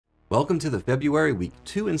Welcome to the February Week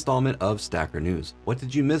 2 installment of STACKr News. What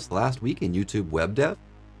did you miss last week in YouTube web dev?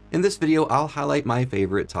 In this video, I'll highlight my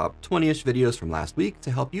favorite top 20-ish videos from last week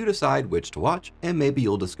to help you decide which to watch, and maybe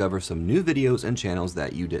you'll discover some new videos and channels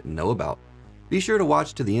that you didn't know about. Be sure to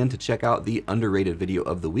watch to the end to check out the underrated video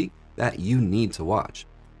of the week that you need to watch.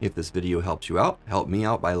 If this video helps you out, help me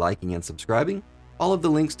out by liking and subscribing. All of the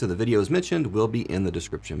links to the videos mentioned will be in the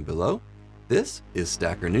description below. This is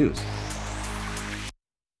STACKr News.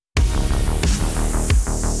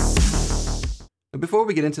 Before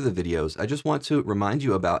we get into the videos, I just want to remind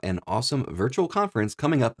you about an awesome virtual conference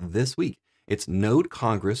coming up this week. It's Node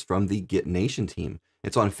Congress from the Git Nation team.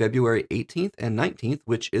 It's on February 18th and 19th,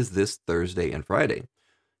 which is this Thursday and Friday.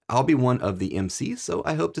 I'll be one of the MCs, so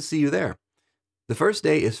I hope to see you there. The first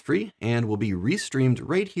day is free and will be restreamed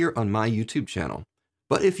right here on my YouTube channel.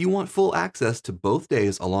 But if you want full access to both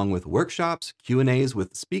days along with workshops, Q&As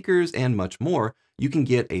with speakers, and much more, you can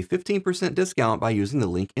get a 15% discount by using the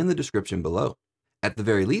link in the description below. At the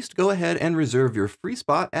very least, go ahead and reserve your free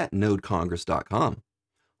spot at nodecongress.com.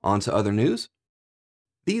 On to other news.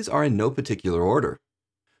 These are in no particular order.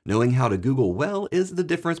 Knowing how to Google well is the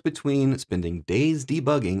difference between spending days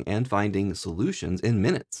debugging and finding solutions in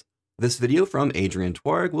minutes. This video from Adrian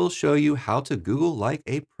Twarg will show you how to Google like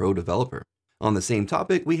a pro developer. On the same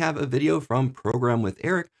topic, we have a video from Program with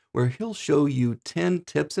Eric where he'll show you 10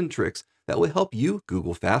 tips and tricks that will help you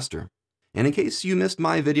Google faster. And in case you missed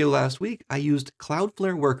my video last week, I used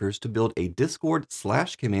Cloudflare workers to build a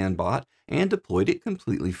Discord/command bot and deployed it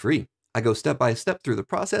completely free. I go step by step through the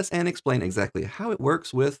process and explain exactly how it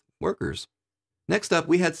works with workers. Next up,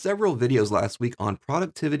 we had several videos last week on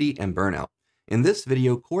productivity and burnout. In this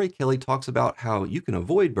video, Kelley talks about how you can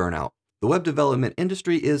avoid burnout. The web development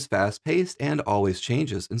industry is fast-paced and always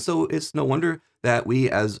changes, and so it's no wonder that we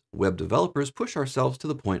as web developers push ourselves to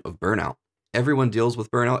the point of burnout. Everyone deals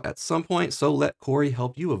with burnout at some point, so let Cory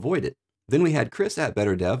help you avoid it. Then we had Chris at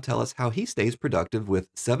Better Dev tell us how he stays productive with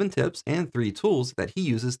 7 tips and 3 tools that he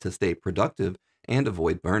uses to stay productive and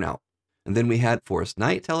avoid burnout. And then we had Forrest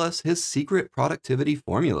Knight tell us his secret productivity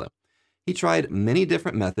formula. He tried many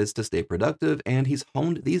different methods to stay productive, and he's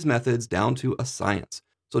honed these methods down to a science.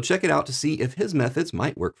 So check it out to see if his methods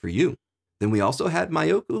might work for you. Then we also had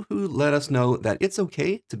Mayoko, who let us know that it's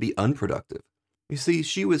okay to be unproductive. You see,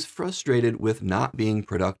 she was frustrated with not being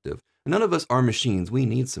productive. None of us are machines. We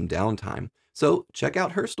need some downtime. So check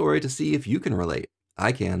out her story to see if you can relate.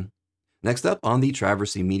 I can. Next up on the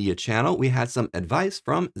Traversy Media channel, we had some advice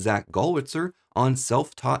from Zach Gollwitzer on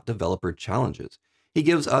self-taught developer challenges. He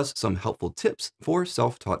gives us some helpful tips for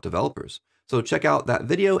self-taught developers. So check out that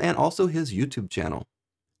video and also his YouTube channel.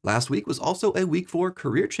 Last week was also a week for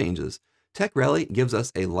career changes. TechRally gives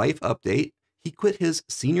us a life update. He quit his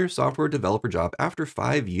senior software developer job after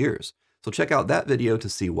 5 years. So check out that video to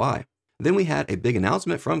see why. Then we had a big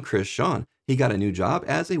announcement from Chris Sean. He got a new job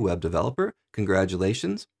as a web developer.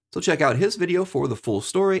 Congratulations. So check out his video for the full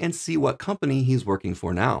story and see what company he's working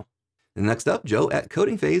for now. And next up, Joe at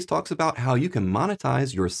Coding Phase talks about how you can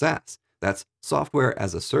monetize your SaaS. That's software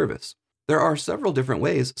as a service. There are several different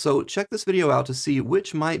ways, so check this video out to see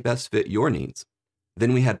which might best fit your needs.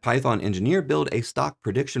 Then we had Python Engineer build a stock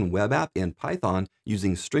prediction web app in Python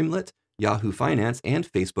using Streamlit, Yahoo Finance, and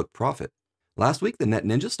Facebook Profit. Last week, the Net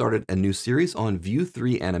Ninja started a new series on View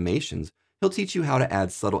 3 animations. He'll teach you how to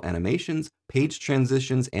add subtle animations, page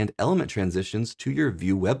transitions, and element transitions to your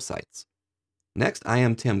Vue websites. Next, I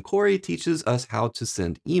Am Tim Cory teaches us how to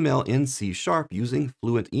send email in C# using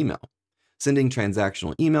Fluent Email. Sending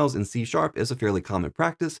transactional emails in C# is a fairly common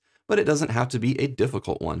practice, but it doesn't have to be a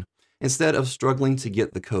difficult one. Instead of struggling to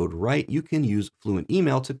get the code right, you can use Fluent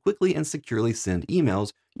Email to quickly and securely send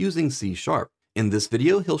emails using C#. In this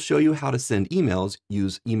video, he'll show you how to send emails,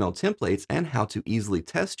 use email templates, and how to easily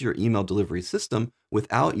test your email delivery system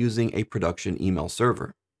without using a production email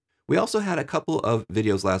server. We also had a couple of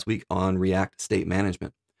videos last week on React State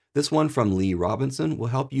Management. This one from Lee Robinson will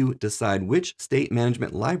help you decide which state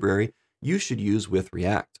management library you should use with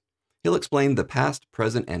React. He'll explain the past,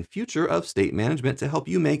 present, and future of state management to help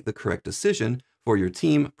you make the correct decision for your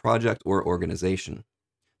team, project, or organization.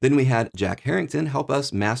 Then we had Jack Harrington help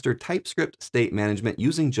us master TypeScript State Management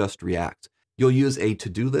using just React. You'll use a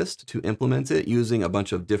to-do list to implement it using a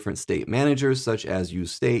bunch of different state managers such as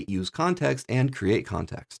useState, useContext, and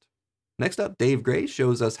createContext. Next up, Dave Gray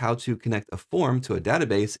shows us how to connect a form to a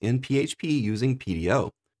database in PHP using PDO.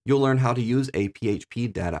 You'll learn how to use a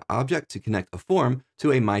PHP data object to connect a form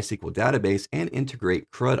to a MySQL database and integrate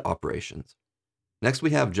CRUD operations. Next, we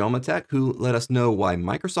have Jomatek, who let us know why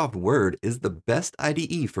Microsoft Word is the best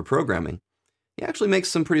IDE for programming. He actually makes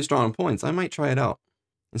some pretty strong points. I might try it out.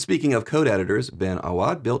 And speaking of code editors, Ben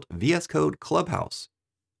Awad built VSCode Clubhouse.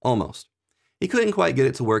 Almost. He couldn't quite get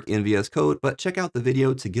it to work in VS Code, but check out the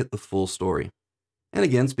video to get the full story. And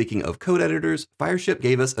again, speaking of code editors, Fireship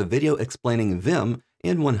gave us a video explaining Vim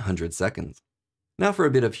in 100 seconds. Now for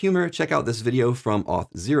a bit of humor, check out this video from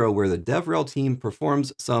Auth0 where the DevRel team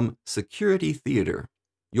performs some security theater.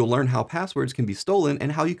 You'll learn how passwords can be stolen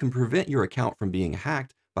and how you can prevent your account from being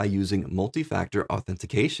hacked by using multi-factor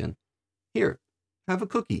authentication. Here, have a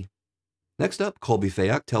cookie. Next up, Colby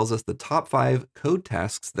Fayok tells us the top 5 code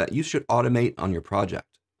tasks that you should automate on your project.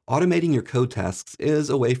 Automating your code tasks is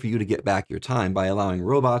a way for you to get back your time by allowing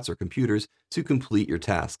robots or computers to complete your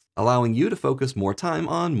tasks, allowing you to focus more time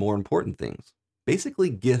on more important things. Basically,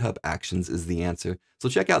 GitHub Actions is the answer, so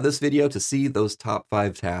check out this video to see those top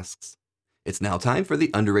 5 tasks. It's now time for the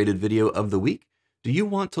underrated video of the week. Do you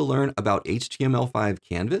want to learn about HTML5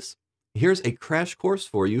 Canvas? Here's a crash course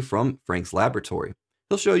for you from Frank's laboratory.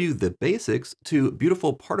 He'll show you the basics to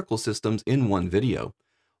beautiful particle systems in one video,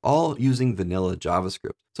 all using vanilla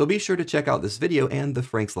JavaScript. So be sure to check out this video and the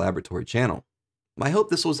Frank's Laboratory channel. I hope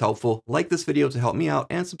this was helpful. Like this video to help me out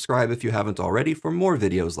and subscribe if you haven't already for more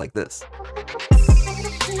videos like this.